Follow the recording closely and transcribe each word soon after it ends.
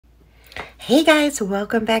Hey guys,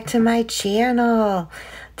 welcome back to my channel.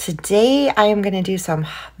 Today I am going to do some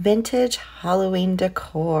vintage Halloween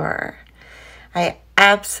decor. I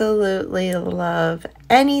absolutely love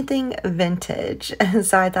anything vintage,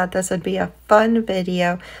 so I thought this would be a fun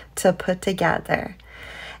video to put together.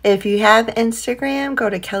 If you have Instagram, go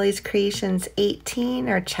to Kelly's Creations 18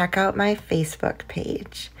 or check out my Facebook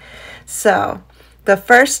page. So the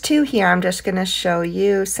first two here I'm just going to show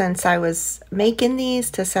you. Since I was making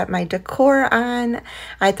these to set my decor on,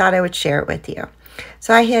 I thought I would share it with you.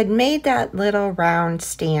 So I had made that little round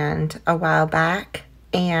stand a while back,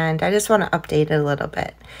 and I just want to update it a little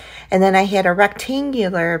bit. And then I had a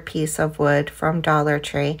rectangular piece of wood from Dollar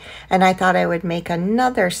Tree, and I thought I would make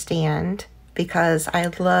another stand because I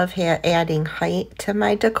love adding height to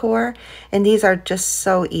my decor, and these are just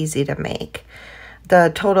so easy to make.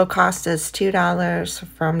 The total cost is $2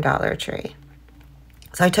 from Dollar Tree.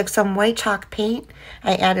 So I took some white chalk paint.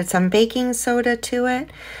 I added some baking soda to it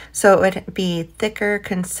so it would be thicker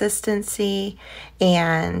consistency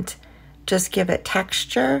and just give it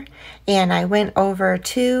texture. And I went over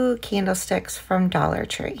 2 candlesticks from Dollar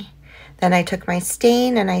Tree. Then I took my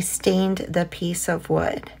stain and I stained the piece of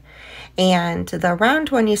wood. And the round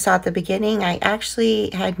one you saw at the beginning, I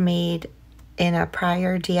actually had made in a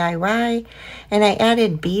prior DIY, and I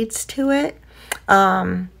added beads to it,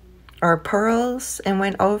 or pearls, and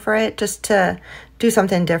went over it just to do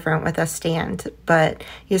something different with a stand. But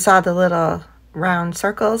you saw the little round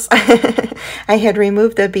circles. I had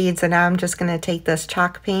removed the beads, and now I'm just going to take this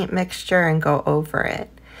chalk paint mixture and go over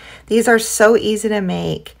it. These are so easy to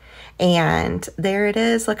make, and there it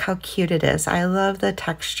is. Look how cute it is. I love the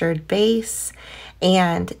textured base,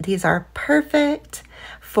 and these are perfect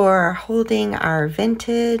for holding our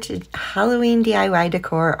vintage Halloween DIY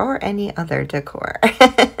decor or any other decor.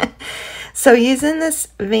 So using this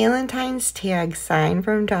Valentine's tag sign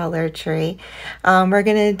from Dollar Tree, we're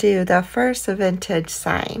going to do the first vintage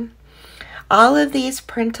sign. All of these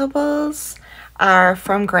printables are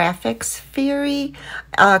from Graphics Fury.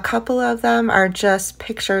 A couple of them are just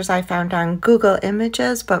pictures I found on Google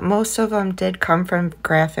Images, but most of them did come from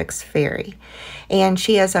Graphics Fury. And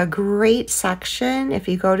she has a great section, if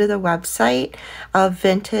you go to the website, of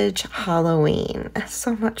vintage Halloween.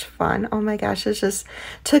 So much fun. Oh my gosh, it just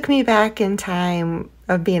took me back in time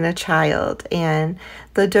of being a child, and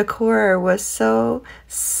the decor was so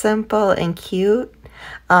simple and cute.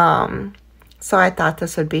 So I thought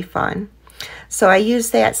this would be fun. So I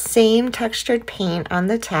used that same textured paint on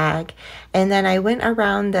the tag, and then I went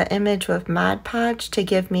around the image with Mod Podge to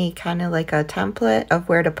give me kind of like a template of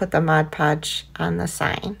where to put the Mod Podge on the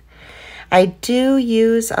sign. I do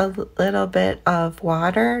use a little bit of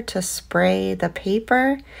water to spray the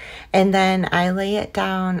paper, and then I lay it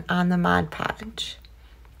down on the Mod Podge.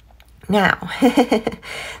 Now,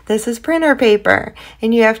 this is printer paper,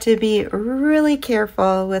 and you have to be really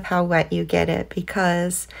careful with how wet you get it,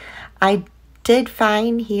 because I did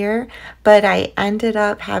fine here, but I ended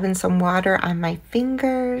up having some water on my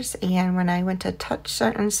fingers, and when I went to touch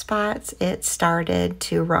certain spots, it started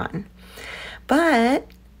to run. But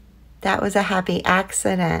that was a happy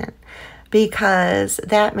accident, because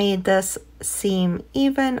that made this seem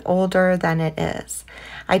even older than it is.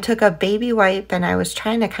 I took a baby wipe and I was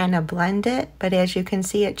trying to kind of blend it, but as you can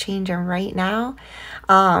see it changing right now,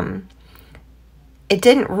 it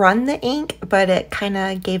didn't run the ink, but it kind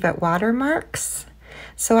of gave it watermarks.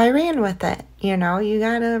 So I ran with it. You know, you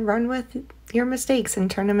gotta run with your mistakes and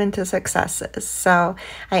turn them into successes. So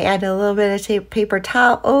I added a little bit of paper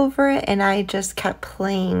towel over it, and I just kept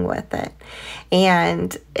playing with it.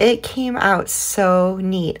 And it came out so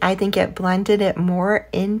neat. I think it blended it more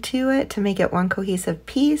into it to make it one cohesive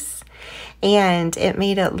piece, and it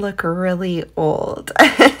made it look really old.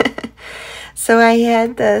 So I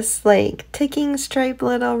had this like ticking stripe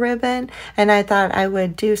little ribbon, and I thought I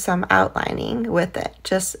would do some outlining with it,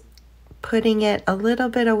 just putting it a little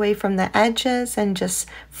bit away from the edges and just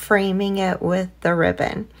framing it with the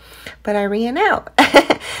ribbon. But I ran out,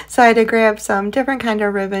 so I had to grab some different kind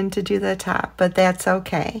of ribbon to do the top, but that's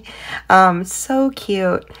okay. So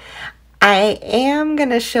cute. I am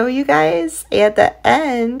going to show you guys at the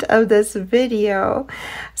end of this video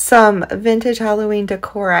some vintage Halloween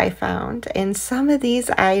decor I found. And some of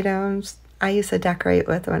these items I used to decorate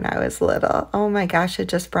with when I was little. Oh my gosh, it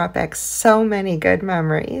just brought back so many good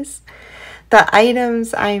memories. The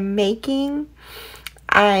items I am making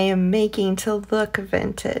to look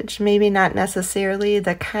vintage. Maybe not necessarily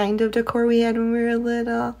the kind of decor we had when we were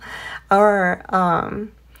little, or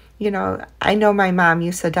you know, I know my mom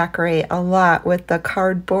used to decorate a lot with the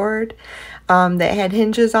cardboard that had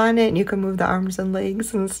hinges on it, and you can move the arms and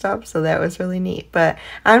legs and stuff, so that was really neat. But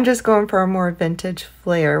I'm just going for a more vintage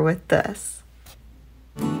flair with this.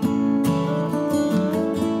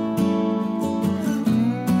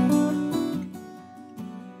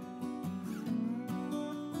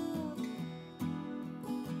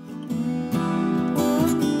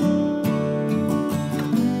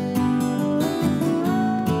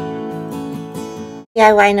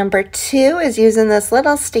 DIY number 2 is using this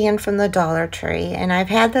little stand from the Dollar Tree, and I've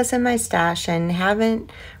had this in my stash and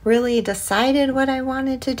haven't really decided what I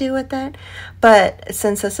wanted to do with it, but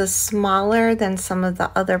since this is smaller than some of the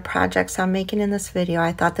other projects I'm making in this video,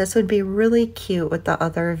 I thought this would be really cute with the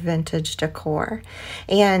other vintage decor.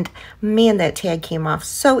 And man, that tag came off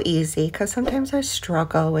so easy, because sometimes I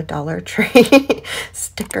struggle with Dollar Tree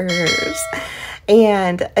stickers.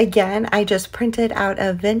 And again, I just printed out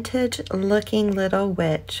a vintage looking little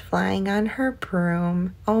witch flying on her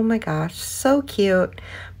broom. Oh my gosh, so cute.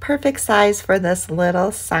 Perfect size for this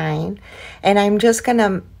little sign. And I'm just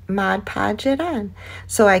gonna Mod Podge it on.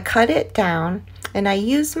 So I cut it down and I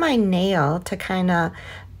used my nail to kind of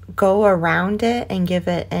go around it and give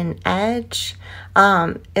it an edge.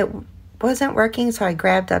 It wasn't working, so I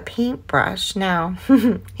grabbed a paintbrush. Now,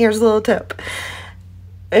 here's a little tip.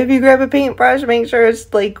 If you grab a paintbrush, make sure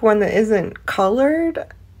it's like one that isn't colored.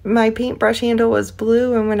 My paintbrush handle was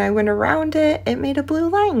blue, and when I went around it, it made a blue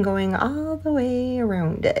line going all the way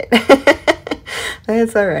around it.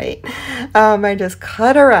 That's all right. I just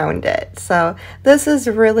cut around it. So this is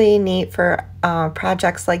really neat for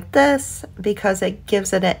projects like this because it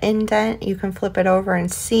gives it an indent. You can flip it over and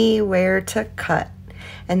see where to cut.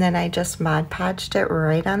 And then I just Mod Podged it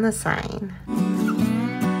right on the sign.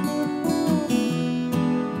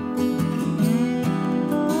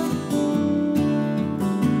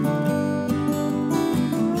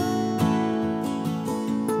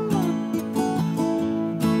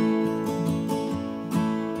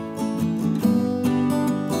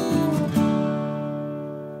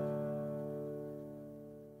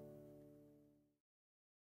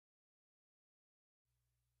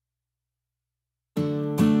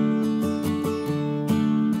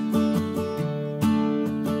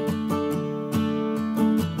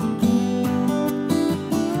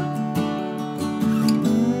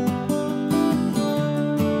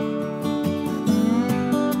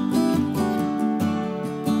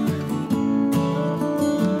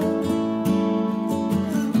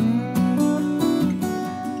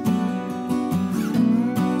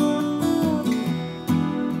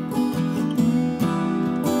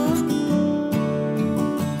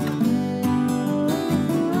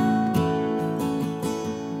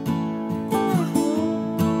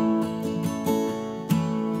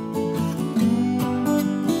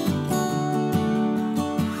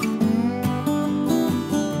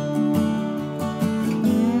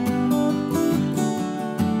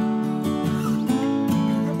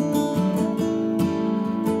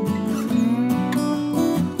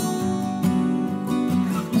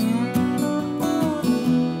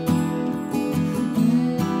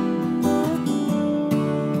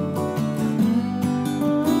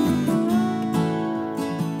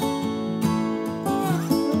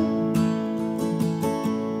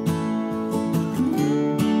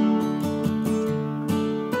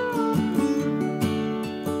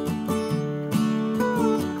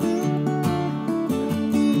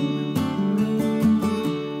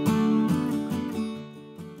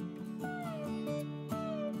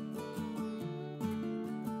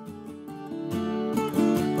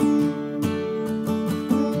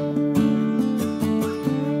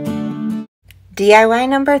 DIY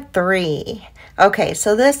number 3. Okay,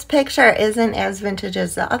 so this picture isn't as vintage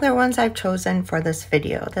as the other ones I've chosen for this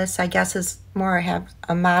video. This, I guess, is more have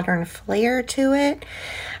a modern flair to it.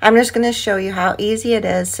 I'm just going to show you how easy it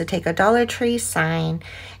is to take a Dollar Tree sign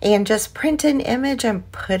and just print an image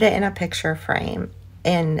and put it in a picture frame.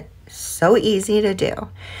 And so easy to do.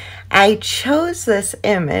 I chose this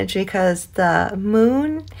image because the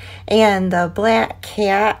moon and the black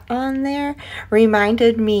cat on there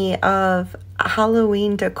reminded me of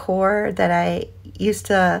Halloween decor that I used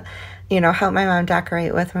to, help my mom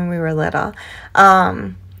decorate with when we were little.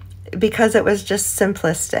 Because it was just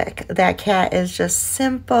simplistic. That cat is just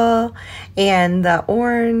simple, and the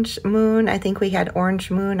orange moon, I think we had orange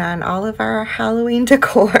moon on all of our Halloween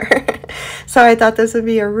decor. So I thought this would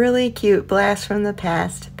be a really cute blast from the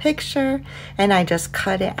past picture, and I just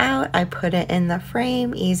cut it out. I put it in the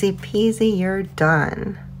frame. Easy peasy, you're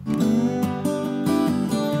done.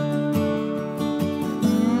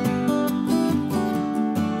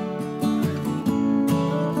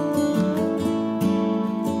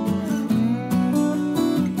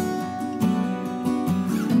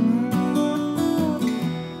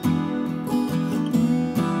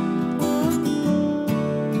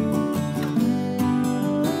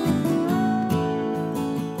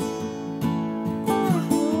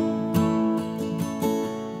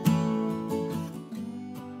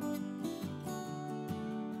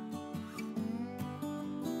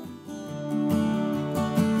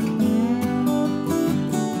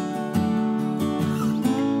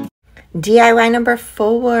 DIY number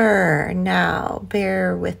 4. Now,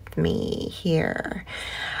 bear with me here.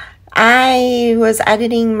 I was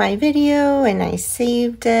editing my video and I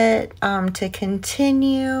saved it to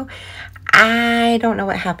continue. I don't know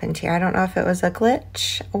what happened here. I don't know if it was a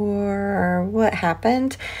glitch or what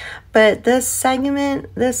happened, but this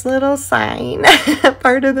segment, this little sign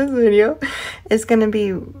part of this video is going to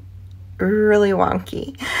be really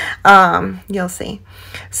wonky. You'll see.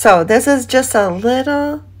 So this is just a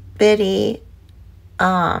little bitty,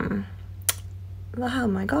 oh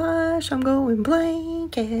my gosh, I'm going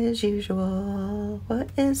blank as usual. What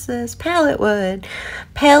is this? Pallet wood.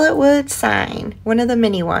 Pallet wood sign. One of the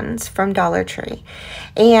mini ones from Dollar Tree.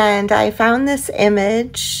 And I found this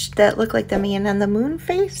image that looked like the man on the moon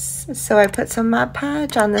face. So I put some Mod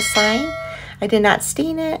Podge on the sign. I did not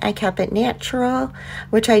stain it. I kept it natural,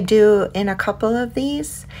 which I do in a couple of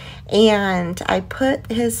these. And I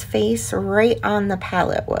put his face right on the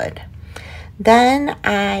pallet wood. Then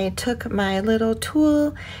I took my little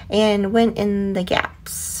tool and went in the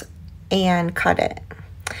gaps and cut it.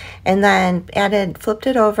 And then flipped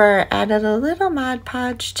it over, added a little Mod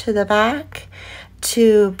Podge to the back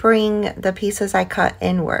to bring the pieces I cut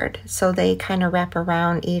inward. So they kind of wrap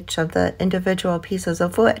around each of the individual pieces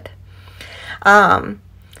of wood. I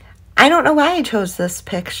don't know why I chose this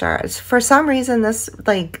picture. For some reason, this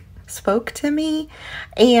like spoke to me.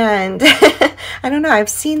 And I don't know, I've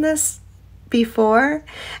seen this before.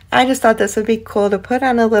 I just thought this would be cool to put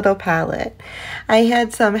on a little palette. I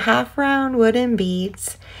had some half round wooden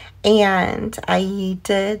beads and I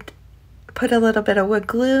did put a little bit of wood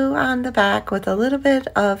glue on the back with a little bit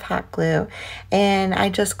of hot glue, and I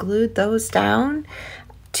just glued those down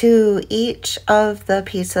to each of the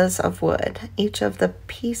pieces of wood, each of the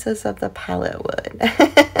pieces of the pallet wood.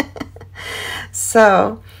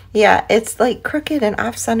 So yeah, it's like crooked and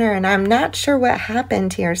off center, and I'm not sure what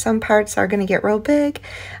happened here. Some parts are going to get real big.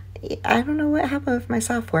 I don't know what happened with my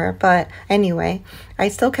software, but anyway, I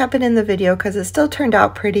still kept it in the video because it still turned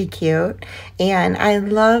out pretty cute. And I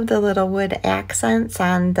love the little wood accents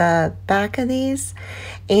on the back of these.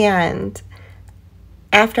 And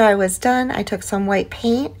after I was done, I took some white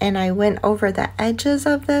paint and I went over the edges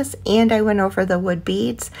of this, and I went over the wood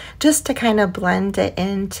beads just to kind of blend it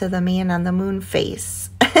into the man on the moon face.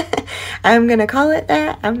 I'm gonna call it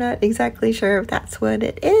that. I'm not exactly sure if that's what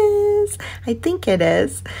it is. I think it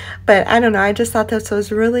is, but I don't know. I just thought this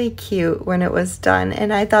was really cute when it was done,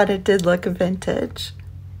 and I thought it did look vintage.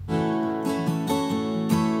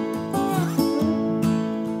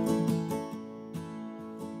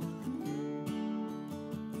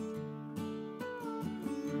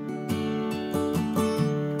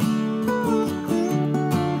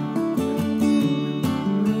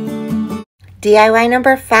 DIY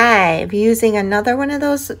number 5, using another one of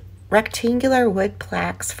those rectangular wood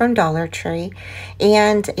plaques from Dollar Tree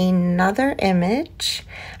and another image.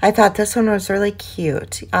 I thought this one was really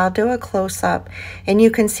cute. I'll do a close-up and you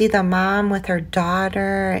can see the mom with her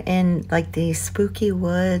daughter in like these spooky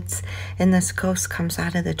woods, and this ghost comes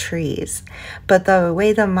out of the trees. But the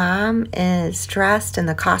way the mom is dressed and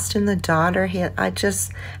the costume the daughter had, I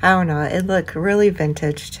don't know, it looked really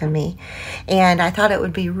vintage to me. And I thought it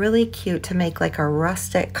would be really cute to make like a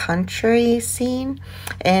rustic country scene.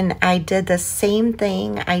 And I did the same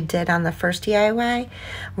thing I did on the first DIY,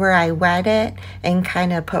 where I wet it and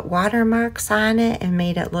kind of put watermarks on it and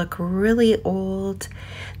made it look really old.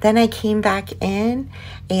 Then I came back in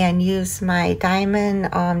and used my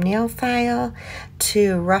diamond nail file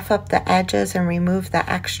to rough up the edges and remove the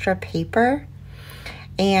extra paper.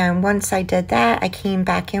 And once I did that, I came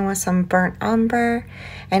back in with some burnt umber,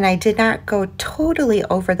 and I did not go totally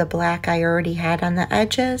over the black I already had on the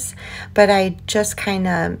edges, but I just kind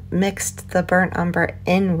of mixed the burnt umber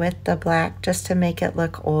in with the black just to make it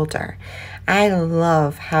look older. I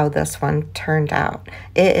love how this one turned out.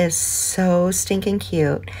 It is so stinking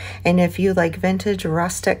cute, and if you like vintage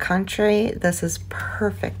rustic country, this is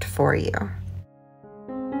perfect for you.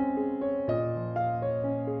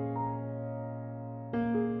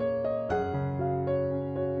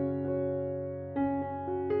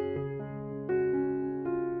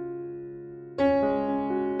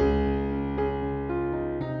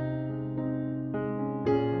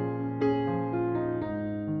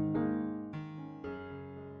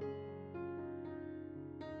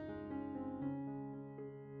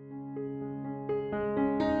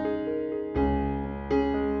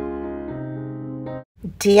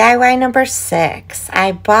 DIY number 6.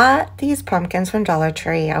 I bought these pumpkins from Dollar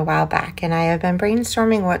Tree a while back, and I have been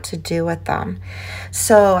brainstorming what to do with them.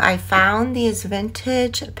 So I found these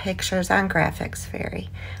vintage pictures on Graphics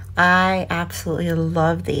Fairy. I absolutely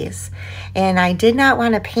love these. And I did not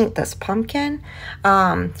want to paint this pumpkin,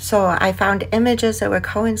 so I found images that would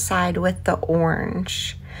coincide with the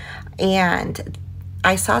orange. And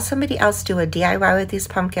I saw somebody else do a DIY with these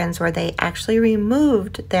pumpkins where they actually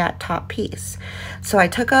removed that top piece. So I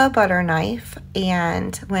took a butter knife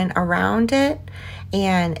and went around it,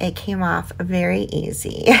 and it came off very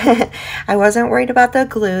easy. I wasn't worried about the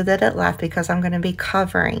glue that it left because I'm going to be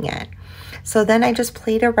covering it. So then I just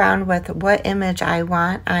played around with what image I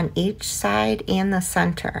want on each side and the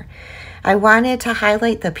center. I wanted to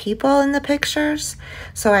highlight the people in the pictures,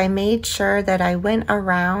 so I made sure that I went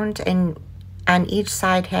around and on each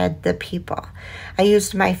side had the people. I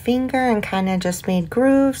used my finger and kind of just made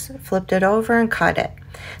grooves, flipped it over and cut it.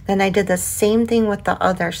 Then I did the same thing with the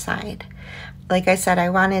other side. Like I said, I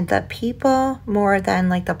wanted the people more than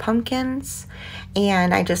like the pumpkins,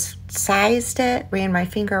 and I just sized it, ran my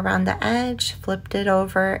finger around the edge, flipped it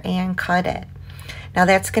over and cut it. Now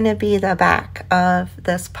that's going to be the back of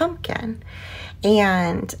this pumpkin.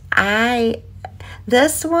 And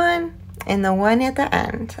this one and the one at the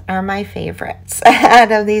end are my favorites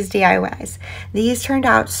out of these DIYs. These turned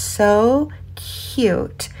out so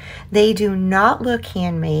cute. They do not look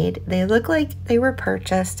handmade. They look like they were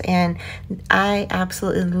purchased, and I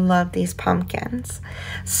absolutely love these pumpkins.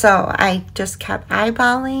 So I just kept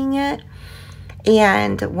eyeballing it,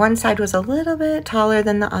 and one side was a little bit taller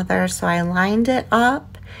than the other, so I lined it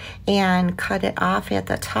up and cut it off at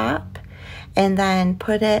the top and then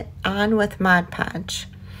put it on with Mod Podge.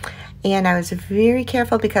 And I was very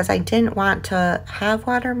careful because I didn't want to have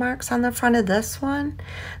watermarks on the front of this one.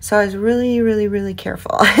 So I was really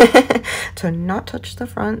careful to not touch the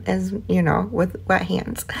front, as you know, with wet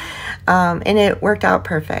hands. And it worked out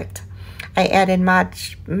perfect. I added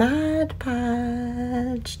Mod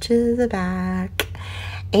Podge to the back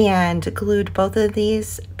and glued both of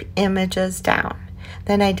these images down.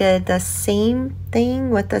 Then I did the same thing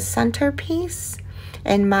with the centerpiece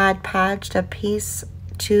and Mod Podged a piece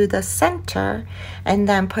to the center and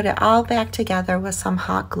then put it all back together with some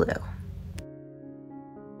hot glue.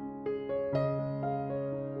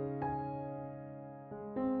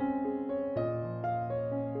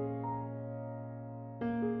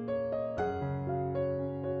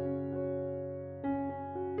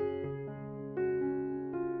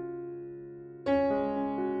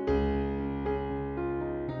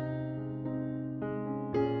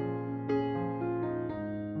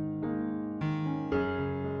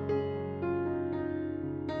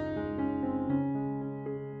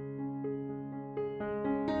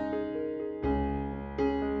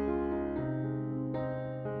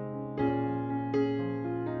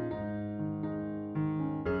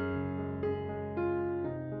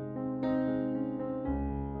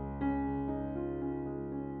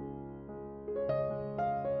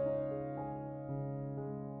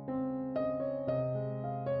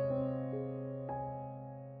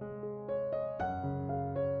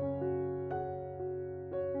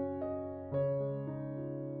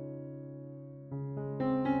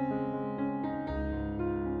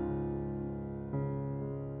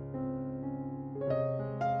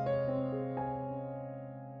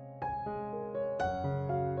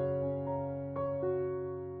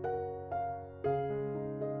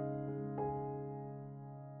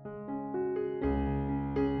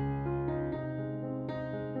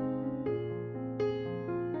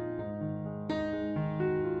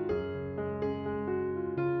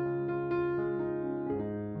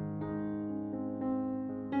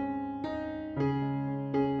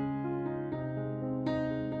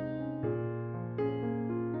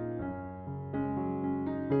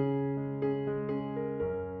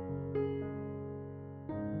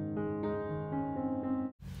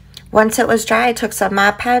 Once it was dry, I took some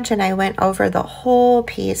Mod Podge and I went over the whole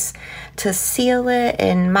piece to seal it,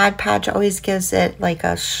 and Mod Podge always gives it like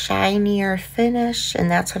a shinier finish, and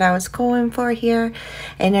that's what I was going for here,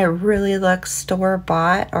 and it really looks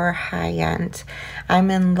store-bought or high-end. I'm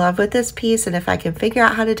in love with this piece, and if I can figure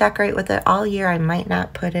out how to decorate with it all year, I might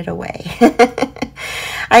not put it away.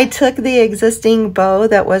 I took the existing bow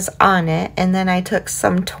that was on it, and then I took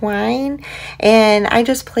some twine and I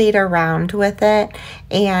just played around with it,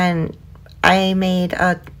 and I made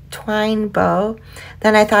a twine bow.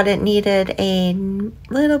 Then I thought it needed a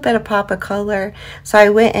little bit of pop of color, so I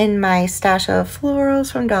went in my stash of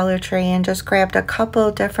florals from Dollar Tree and just grabbed a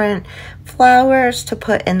couple different flowers to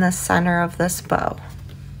put in the center of this bow.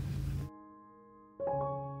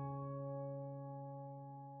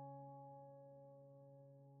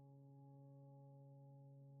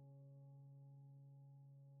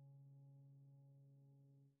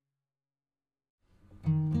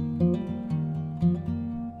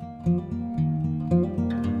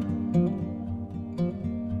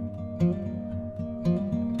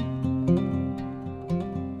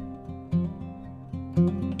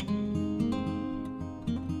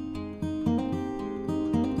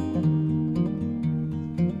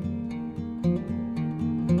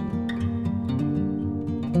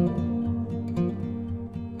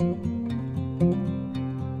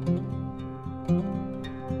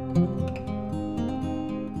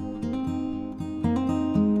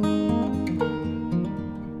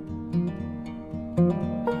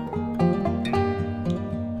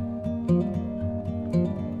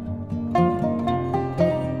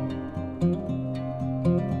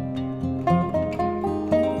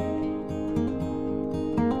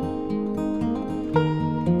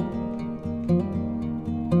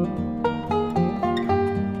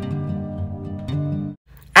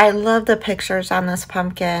 I love the pictures on this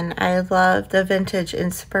pumpkin. I love the vintage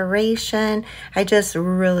inspiration. I just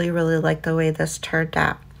really, really like the way this turned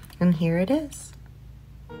out. And here it is.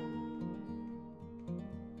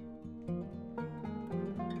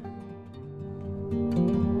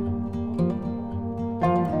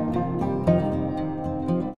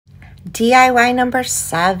 DIY number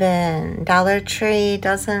 7. Dollar Tree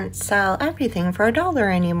doesn't sell everything for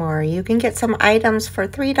 $1 anymore. You can get some items for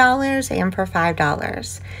 $3 and for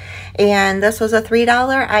 $5. And this was a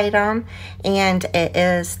 $3 item, and it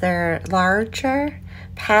is their larger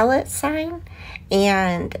Pallett sign,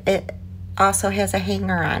 and it also has a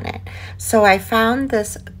hanger on it. So I found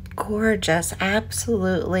this gorgeous,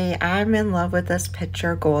 absolutely, I'm in love with this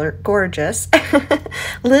picture, gorgeous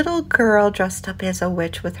little girl dressed up as a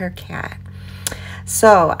witch with her cat.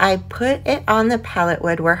 So I put it on the pallet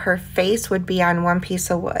wood where her face would be on one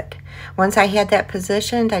piece of wood. Once I had that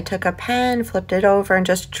positioned, I took a pen, flipped it over, and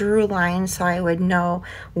just drew lines so I would know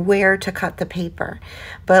where to cut the paper.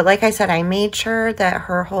 But like I said, I made sure that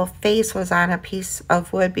her whole face was on a piece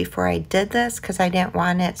of wood before I did this because I didn't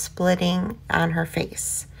want it splitting on her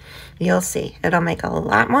face. You'll see. It'll make a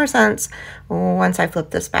lot more sense once I flip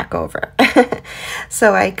this back over.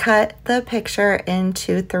 So I cut the picture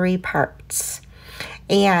into 3 parts.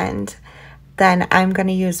 And then I'm going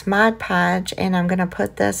to use Mod Podge, and I'm going to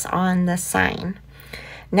put this on the sign.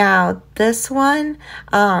 Now this one,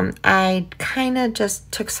 I kind of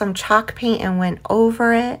just took some chalk paint and went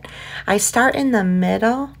over it. I start in the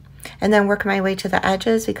middle and then work my way to the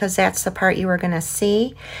edges because that's the part you were going to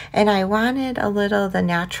see. And I wanted a little of the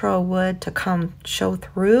natural wood to come show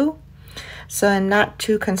through. So I'm not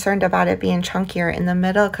too concerned about it being chunkier in the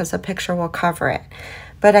middle because the picture will cover it.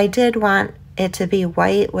 But I did want it to be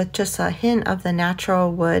white with just a hint of the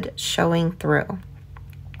natural wood showing through.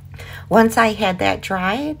 Once I had that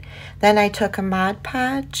dried, then I took a Mod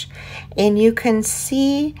Podge, and you can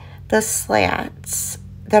see the slats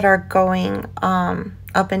that are going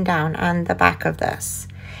up and down on the back of this.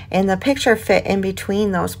 And the picture fit in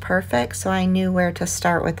between those perfect, so I knew where to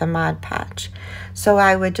start with the Mod Podge. So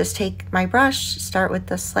I would just take my brush, start with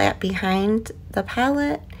the slat behind the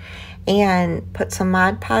palette, and put some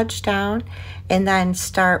Mod Podge down, and then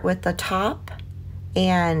start with the top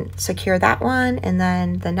and secure that one, and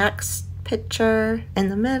then the next picture in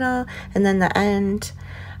the middle, and then the end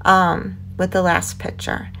with the last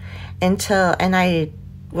picture and I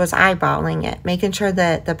was eyeballing it, making sure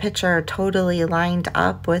that the picture totally lined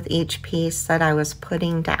up with each piece that I was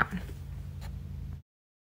putting down.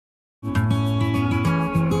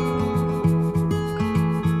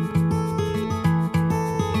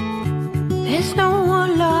 There's no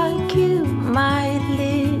one like you, my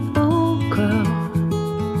little girl.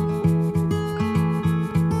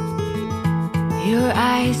 Your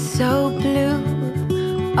eyes so blue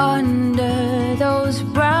under those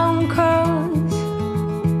brown curls.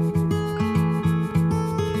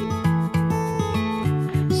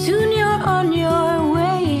 Soon you're on your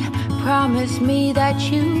way, promise me that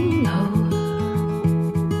you know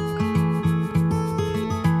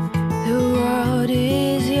the world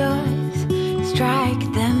is yours.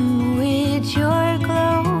 Strike them with your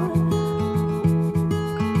glow.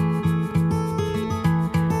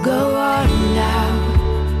 Go on now,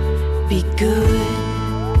 be good,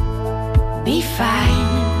 be fine.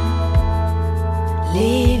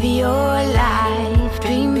 Live your life,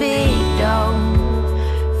 dream big,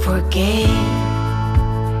 don't forget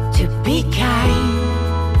to be kind.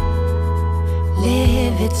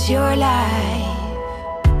 Live, it's your life.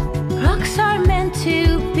 Rocks are meant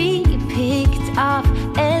to be picked up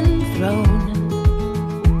and thrown.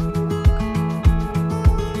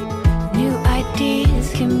 New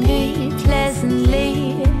ideas can be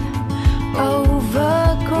pleasantly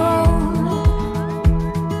overgrown.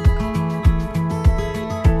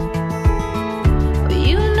 But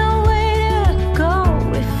you know where to go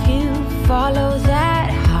if you follow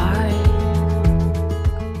that heart.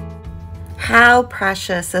 How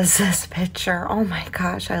precious is this picture? Oh my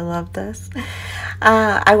gosh, I love this.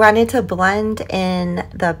 I wanted to blend in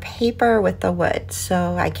the paper with the wood,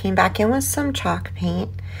 so I came back in with some chalk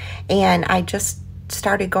paint, and I just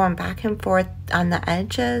started going back and forth on the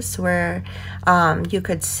edges where you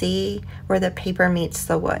could see where the paper meets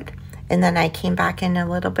the wood. And then I came back in a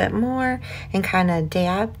little bit more and kind of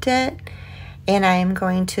dabbed it, and I'm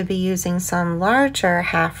going to be using some larger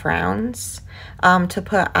half rounds to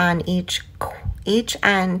put on each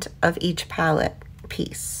end of each palette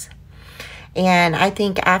piece. And I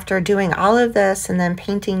think after doing all of this and then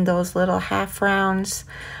painting those little half rounds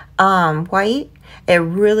white, it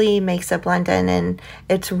really makes it blend in, and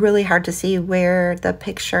it's really hard to see where the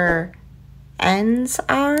picture ends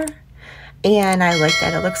are. And I like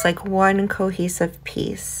that. It looks like one cohesive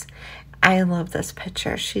piece. I love this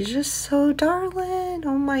picture. She's just so darling.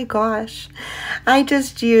 Oh my gosh. I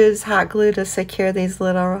just use hot glue to secure these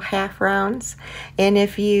little half rounds. And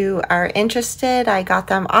if you are interested, I got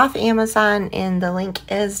them off Amazon and the link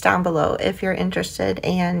is down below if you're interested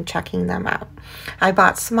in checking them out. I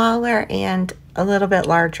bought smaller and a little bit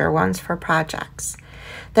larger ones for projects.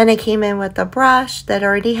 Then I came in with a brush that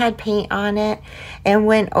already had paint on it and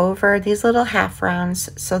went over these little half rounds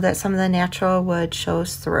so that some of the natural wood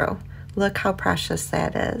shows through. Look how precious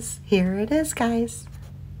that is. Here it is, guys.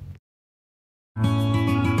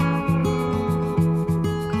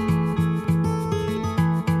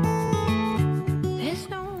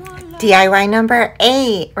 DIY number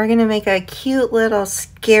 8. We're going to make a cute little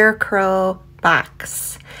scarecrow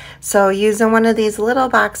box. So using one of these little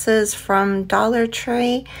boxes from Dollar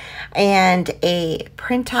Tree and a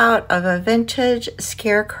printout of a vintage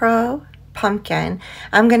scarecrow pumpkin,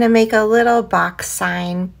 I'm going to make a little box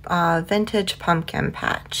sign vintage pumpkin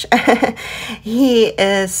patch. He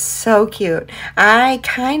is so cute. I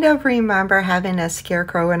kind of remember having a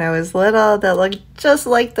scarecrow when I was little that looked just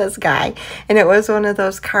like this guy, and it was one of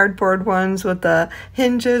those cardboard ones with the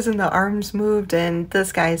hinges and the arms moved, and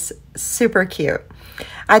this guy's super cute.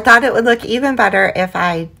 I thought it would look even better if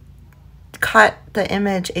I cut the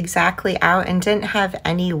image exactly out and didn't have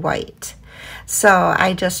any white. So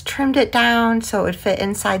I just trimmed it down so it would fit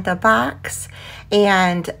inside the box.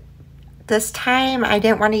 And this time I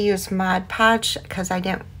didn't want to use Mod Podge because I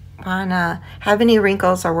didn't want to have any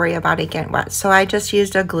wrinkles or worry about it getting wet. So I just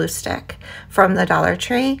used a glue stick from the Dollar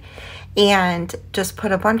Tree and just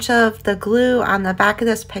put a bunch of the glue on the back of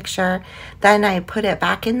this picture. Then I put it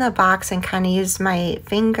back in the box and kind of used my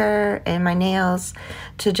finger and my nails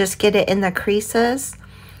to just get it in the creases.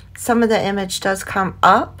 Some of the image does come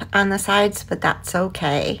up on the sides, but that's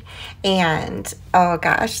okay. And oh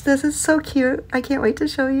gosh, this is so cute. I can't wait to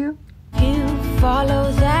show you. You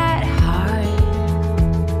follow that heart,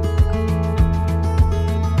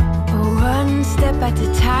 one step at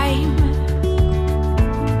a time.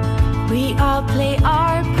 We all play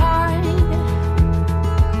our part.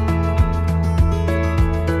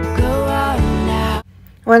 Go on now.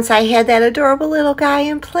 Once I had that adorable little guy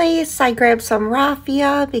in place, I grabbed some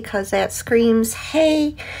raffia because that screams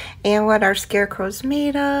hay, and what our scarecrow's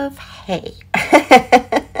made of, hay.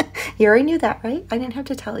 You already knew that, right? I didn't have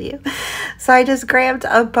to tell you. So I just grabbed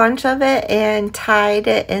a bunch of it and tied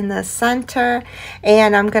it in the center,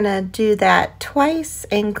 and I'm gonna do that twice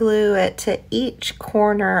and glue it to each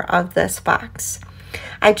corner of this box.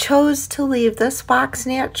 I chose to leave this box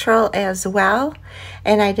natural as well,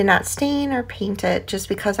 and I did not stain or paint it just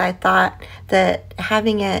because I thought that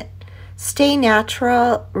having it stay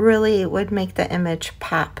natural really would make the image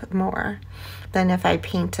pop more than if I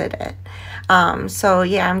painted it. So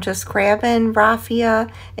yeah, I'm just grabbing raffia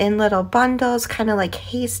in little bundles, kind of like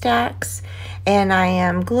haystacks, and I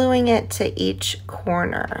am gluing it to each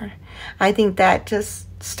corner. I think that just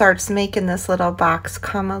starts making this little box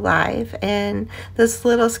come alive, and this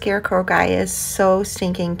little scarecrow guy is so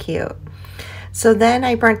stinking cute. So then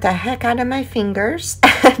I burnt the heck out of my fingers.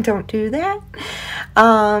 Don't do that.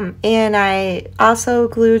 And I also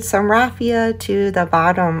glued some raffia to the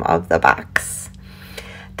bottom of the box.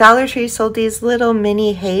 Dollar Tree sold these little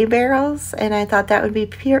mini hay barrels, and I thought that would be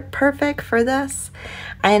perfect for this.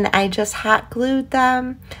 And I just hot glued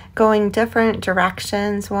them, going different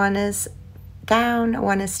directions. One is down,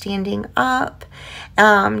 one is standing up,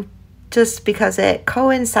 just because it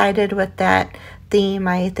coincided with that theme,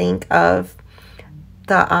 I think, of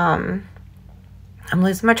the I'm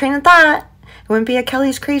losing my train of thought. It wouldn't be a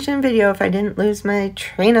Kelly's Creation video if I didn't lose my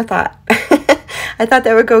train of thought. I thought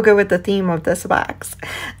that would go good with the theme of this box.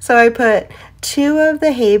 So I put 2 of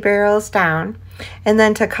the hay barrels down, and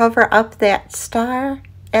then to cover up that star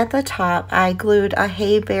at the top, I glued a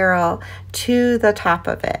hay barrel to the top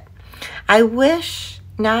of it. I wish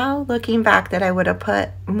now, looking back, that I would have put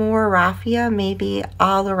more raffia maybe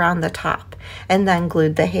all around the top and then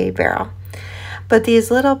glued the hay barrel. But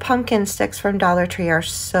these little pumpkin sticks from Dollar Tree are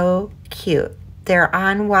so cute. They're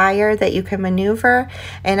on wire that you can maneuver,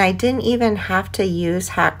 and I didn't even have to use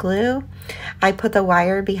hot glue. I put the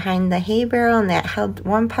wire behind the hay barrel, and that held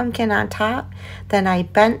one pumpkin on top. Then I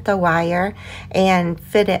bent the wire and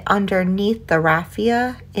fit it underneath the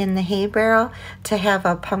raffia in the hay barrel to have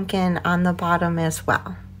a pumpkin on the bottom as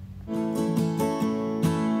well.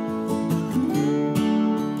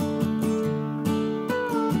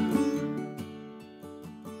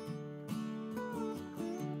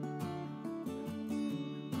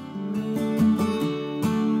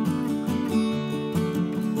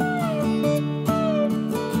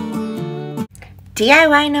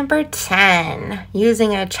 DIY number 10,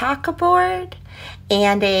 using a chalkboard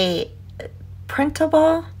and a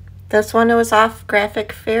printable. This one was off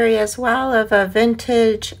Graphic Fairy as well, of a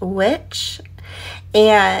vintage witch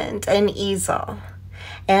and an easel.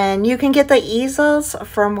 And you can get the easels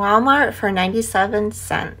from Walmart for 97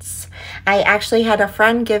 cents. I actually had a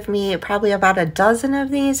friend give me probably about a dozen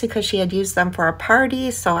of these because she had used them for a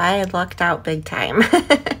party, so I had lucked out big time.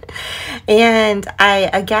 And I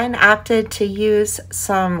again opted to use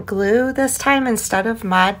some glue this time instead of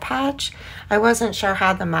Mod Podge. I wasn't sure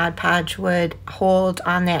how the Mod Podge would hold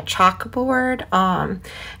on that chalkboard,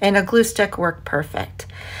 and a glue stick worked perfect.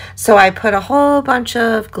 So I put a whole bunch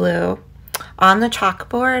of glue on the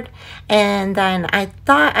chalkboard, and then I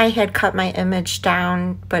thought I had cut my image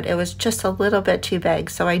down, but it was just a little bit too big.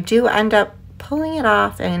 So I do end up pulling it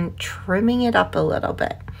off and trimming it up a little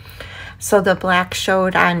bit, so the black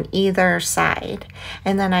showed on either side.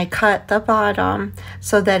 And then I cut the bottom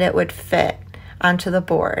so that it would fit onto the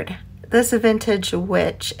board. This vintage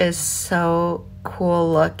witch is so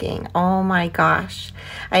cool looking. Oh my gosh.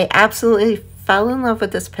 I absolutely fell in love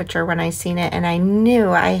with this picture when I seen it, and I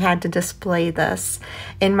knew I had to display this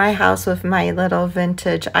in my house with my little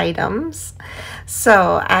vintage items.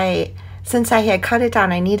 So since I had cut it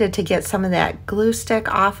down, I needed to get some of that glue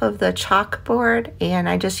stick off of the chalkboard, and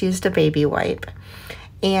I just used a baby wipe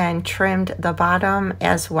and trimmed the bottom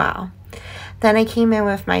as well. Then I came in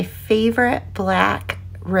with my favorite black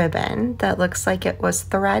ribbon that looks like it was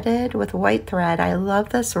threaded with white thread. I love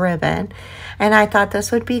this ribbon, and I thought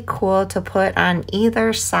this would be cool to put on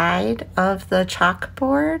either side of the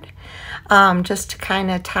chalkboard, just to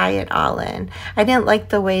kind of tie it all in. I didn't like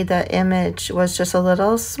the way the image was just a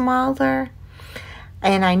little smaller,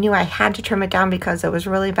 and I knew I had to trim it down because it was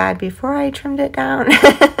really bad before I trimmed it down.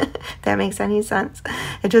 If that makes any sense.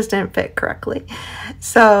 It just didn't fit correctly.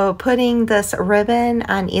 So putting this ribbon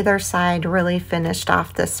on either side really finished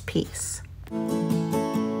off this piece.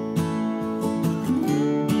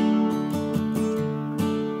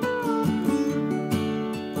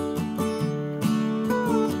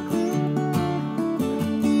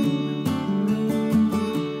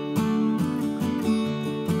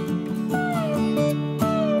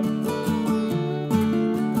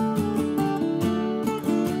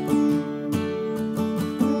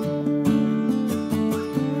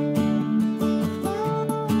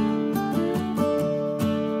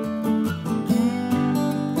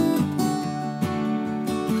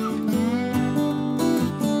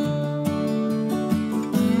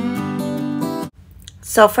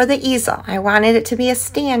 So for the easel, I wanted it to be a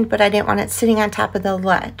stand, but I didn't want it sitting on top of the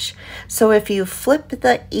ledge. So if you flip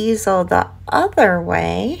the easel the other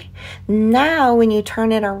way, now when you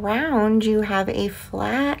turn it around, you have a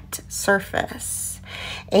flat surface,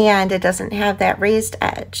 and it doesn't have that raised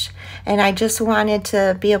edge. And I just wanted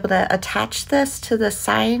to be able to attach this to the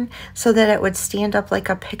sign so that it would stand up like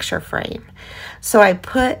a picture frame. So I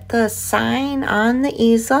put the sign on the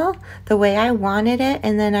easel the way I wanted it,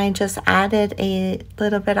 and then I just added a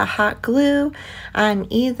little bit of hot glue on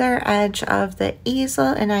either edge of the easel,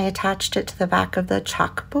 and I attached it to the back of the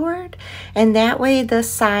chalkboard. And that way the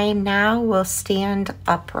sign now will stand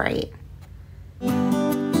upright.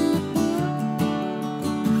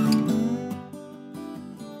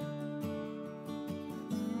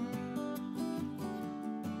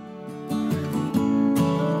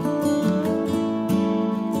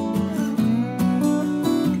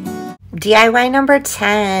 DIY number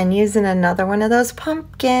 10, using another one of those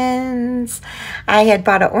pumpkins. I had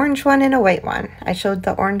bought an orange one and a white one. I showed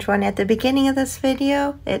the orange one at the beginning of this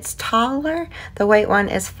video. It's taller. The white one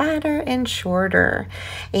is fatter and shorter.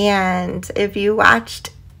 And if you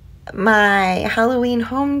watched my Halloween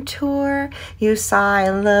home tour, you saw I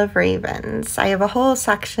love ravens. I have a whole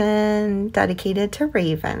section dedicated to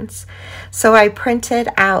ravens. So I printed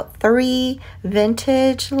out 3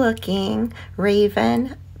 vintage looking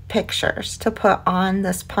raven pictures to put on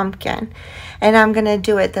this pumpkin, and I'm gonna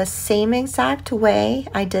do it the same exact way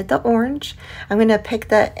I did the orange. I'm gonna pick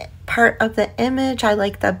the part of the image I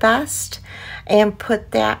like the best and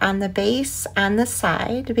put that on the base on the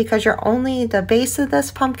side, because the base of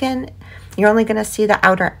this pumpkin, you're only gonna see the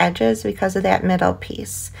outer edges because of that middle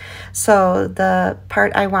piece. So the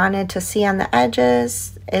part I wanted to see on the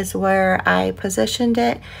edges is where I positioned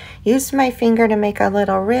it, used my finger to make a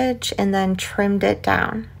little ridge, and then trimmed it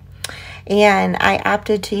down. And I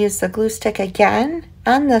opted to use the glue stick again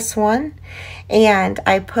on this one, and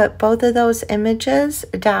I put both of those images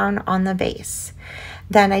down on the base.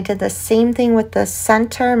 Then I did the same thing with the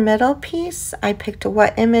center middle piece. I picked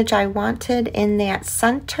what image I wanted in that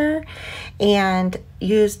center and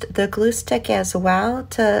used the glue stick as well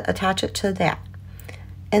to attach it to that.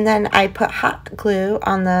 And then I put hot glue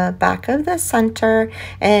on the back of the center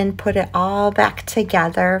and put it all back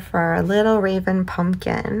together for a little raven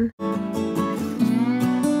pumpkin.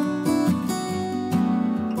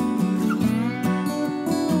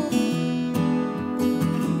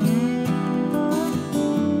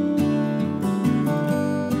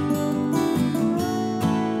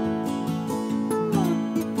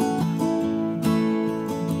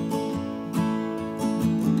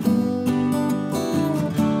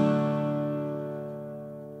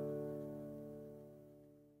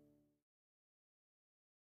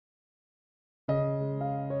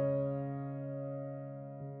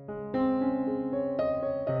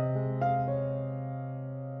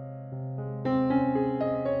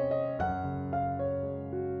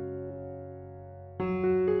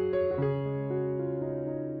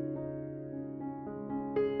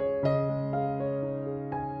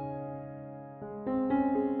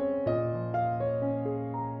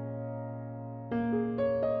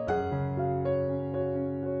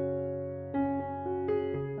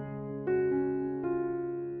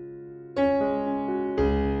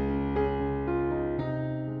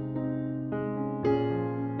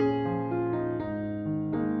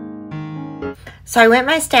 So I went in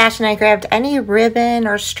my stash and I grabbed any ribbon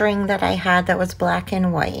or string that I had that was black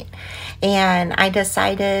and white. And I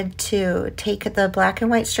decided to take the black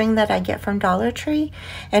and white string that I get from Dollar Tree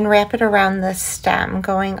and wrap it around the stem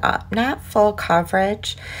going up, not full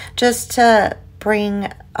coverage, just to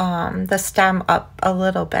bring the stem up a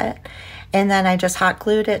little bit. And then I just hot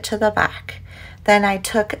glued it to the back. Then I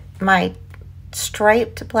took my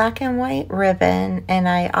striped black and white ribbon and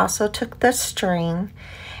I also took the string,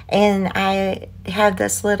 and I had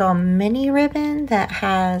this little mini ribbon that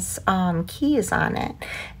has keys on it,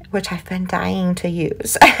 which I've been dying to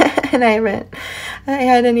use. And I haven't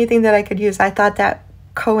had anything that I could use. I thought that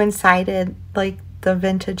coincided, like, the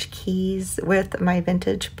vintage keys with my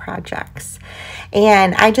vintage projects.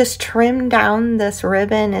 And I just trimmed down this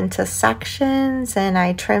ribbon into sections, and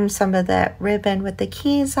I trimmed some of that ribbon with the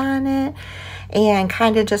keys on it and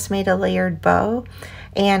kind of just made a layered bow.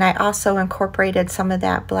 And I also incorporated some of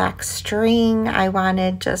that black string. I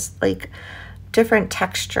wanted just like different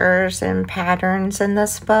textures and patterns in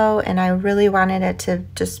this bow, and I really wanted it to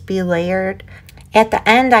just be layered. At the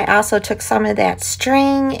end, I also took some of that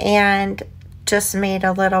string and just made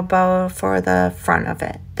a little bow for the front of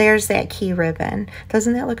it. There's that key ribbon.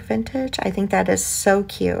 Doesn't that look vintage? I think that is so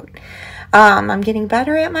cute. I'm getting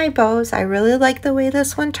better at my bows. I really like the way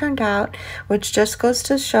this one turned out, which just goes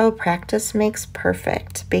to show practice makes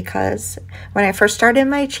perfect, because when I first started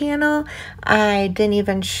my channel, I didn't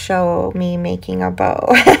even show me making a bow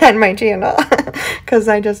on my channel because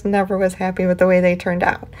I just never was happy with the way they turned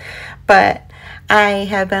out. But I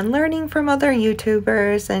have been learning from other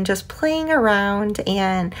YouTubers and just playing around,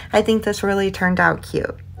 and I think this really turned out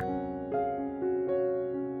cute.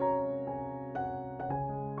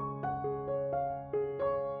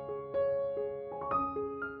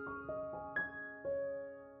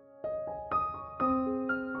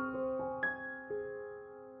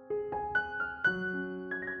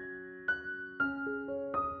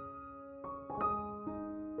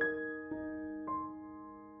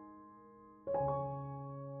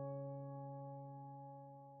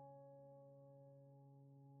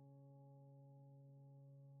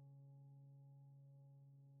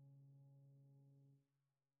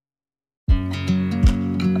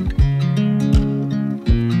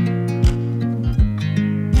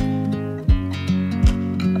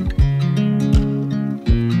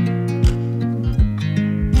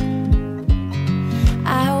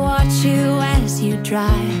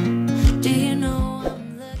 Dry. Do you know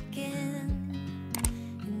I'm looking,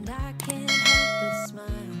 and I can't help but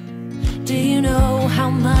smile? Do you know how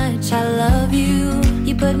much I love you?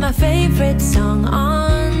 You put my favorite song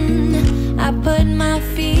on, I put my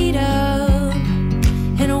feet up,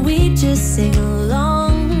 and we just sing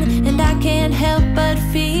along, and I can't help but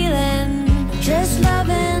feeling, just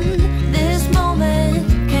loving this moment.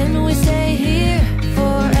 Can we stay here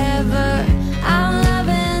forever? I'm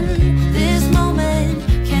loving this moment.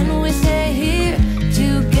 Can we stay here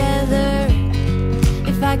together?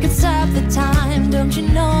 If I could stop the time, don't you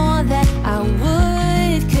know that I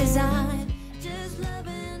would? 'Cause I'm just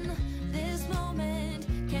loving this moment.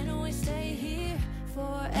 Can we stay here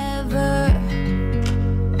forever?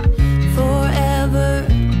 Forever.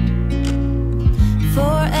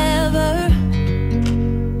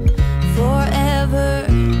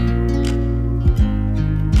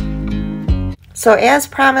 So as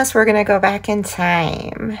promised, we're going to go back in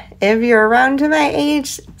time. If you're around to my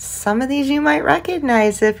age, some of these you might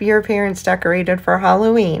recognize if your parents decorated for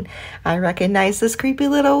Halloween. I recognize this creepy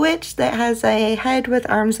little witch that has a head with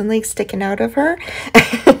arms and legs sticking out of her.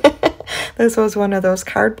 This was one of those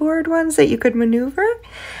cardboard ones that you could maneuver.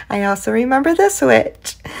 I also remember this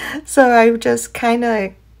witch. So I just kind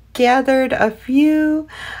of gathered a few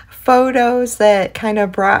photos that kind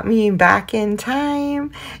of brought me back in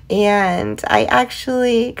time, and I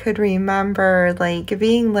actually could remember like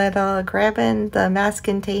being little, grabbing the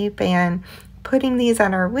masking tape and putting these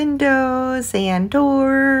on our windows and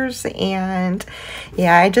doors, and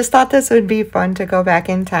yeah, I just thought this would be fun to go back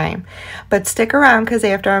in time. But stick around, because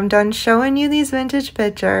after I'm done showing you these vintage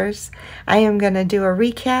pictures, I am going to do a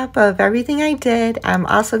recap of everything I did. I'm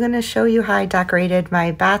also going to show you how I decorated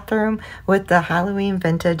my bathroom with the Halloween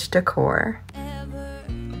vintage decor.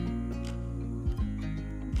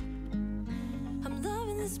 I'm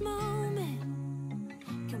loving this moment.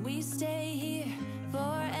 Can we stay here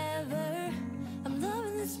forever? I'm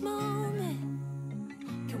loving this moment.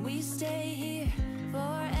 Can we stay here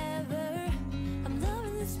forever? I'm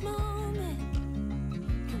loving this moment.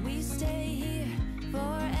 Can we stay here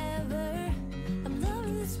forever? I'm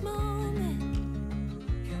loving this moment.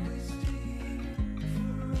 Can we stay here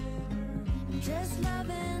forever? I'm just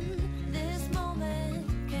loving this moment.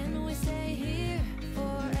 Can we stay here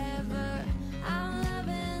forever? I'm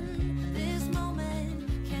loving this moment.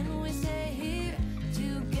 Can we stay here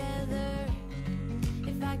together?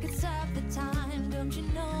 If I could stop the time, don't you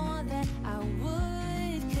know that I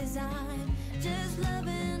would? 'Cause I'm just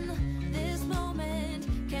loving this moment.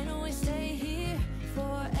 Can we stay here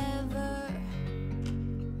forever?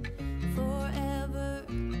 Forever.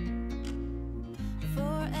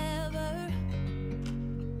 Forever.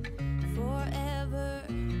 Forever.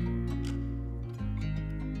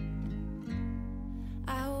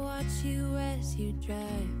 I watch you as you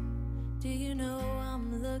drive. Do you know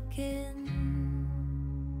I'm looking?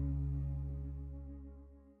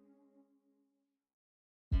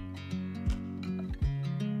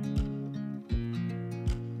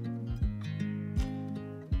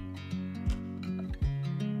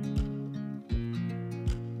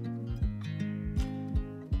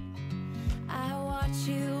 I watch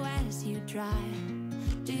you as you drive.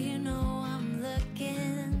 Do you know I'm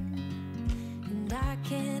looking? And I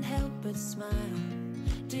can't help but smile.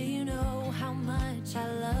 Do you know how much I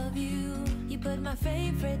love you? You put my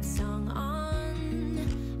favorite song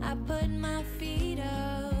on. I put my feet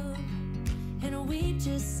up, and we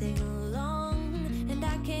just sing along. And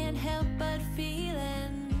I can't help but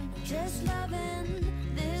feeling, just loving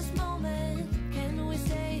this moment. Can we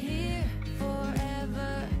stay here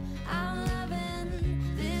forever? I'm loving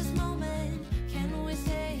this moment. Can we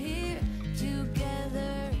stay here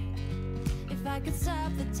together? If I could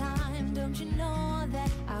stop the time, don't you know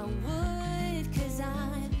that I would? 'Cause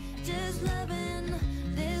I'm just loving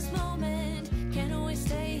this moment. Can we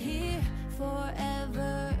stay here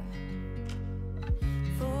forever?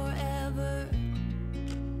 Forever.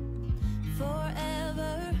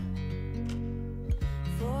 Forever.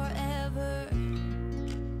 Forever.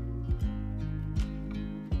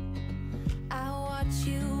 I watch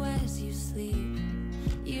you as you sleep.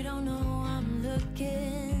 You don't know I'm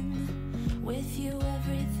looking. With you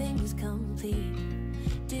everything's complete.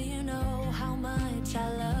 Do you know how much I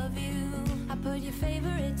love you? I put your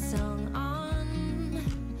favorite song on,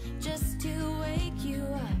 just to wake you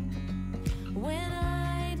up. When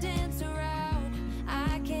I dance around,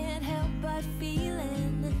 I can't help but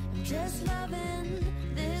feeling, just loving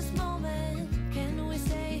this moment. Can we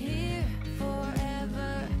stay here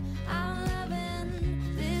forever? I'm loving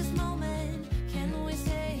this moment. Can we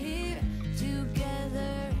stay here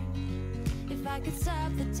together? If I could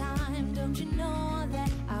stop the time, don't you know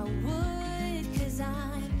that I would? 'Cause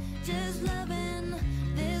I'm just loving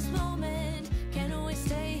this moment. Can we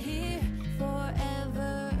stay here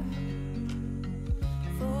forever?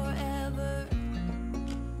 Forever.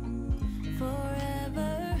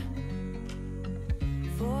 Forever.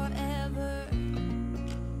 Forever.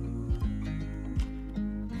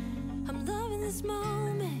 I'm loving this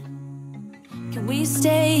moment. Can we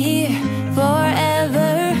stay here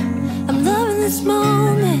forever? I'm loving this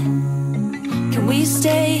moment. Can we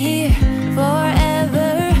stay here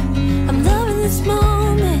forever? I'm loving this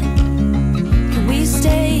moment. Can we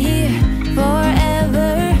stay here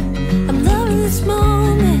forever? I'm loving this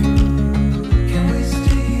moment. Can we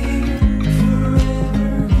stay here forever?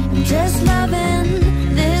 I'm just loving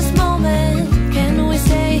this moment. Can we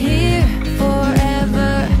stay here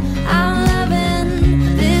forever? I'm loving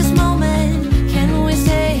this moment. Can we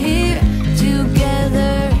stay here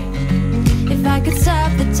together? If I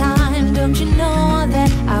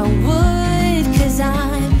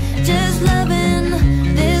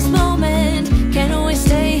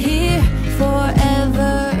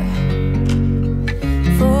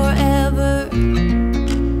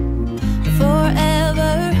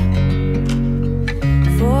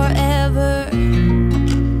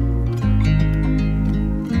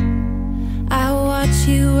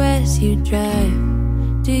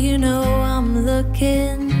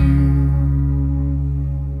looking.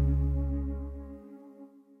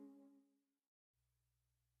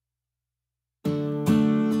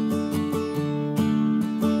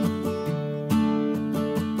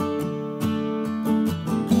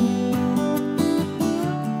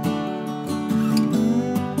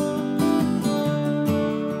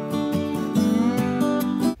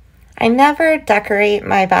 I never decorate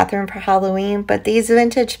my bathroom for Halloween, but these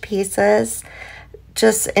vintage pieces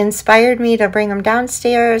just inspired me to bring them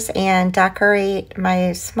downstairs and decorate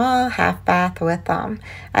my small half bath with them.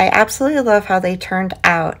 I absolutely love how they turned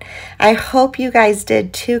out. I hope you guys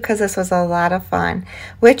did too, because this was a lot of fun.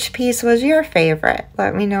 Which piece was your favorite?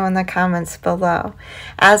 Let me know in the comments below.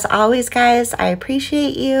 As always, guys, I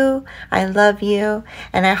appreciate you, I love you,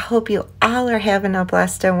 and I hope you all are having a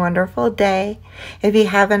blessed and wonderful day. If you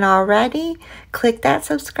haven't already, click that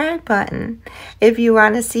subscribe button. If you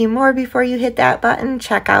want to see more before you hit that button,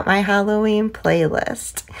 check out my Halloween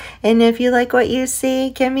playlist. And if you like what you see,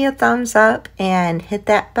 give me a thumbs up and hit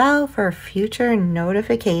that bell for future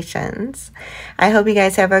notifications. I hope you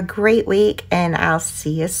guys have a great week, and I'll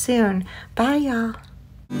see you soon. Bye,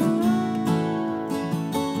 y'all.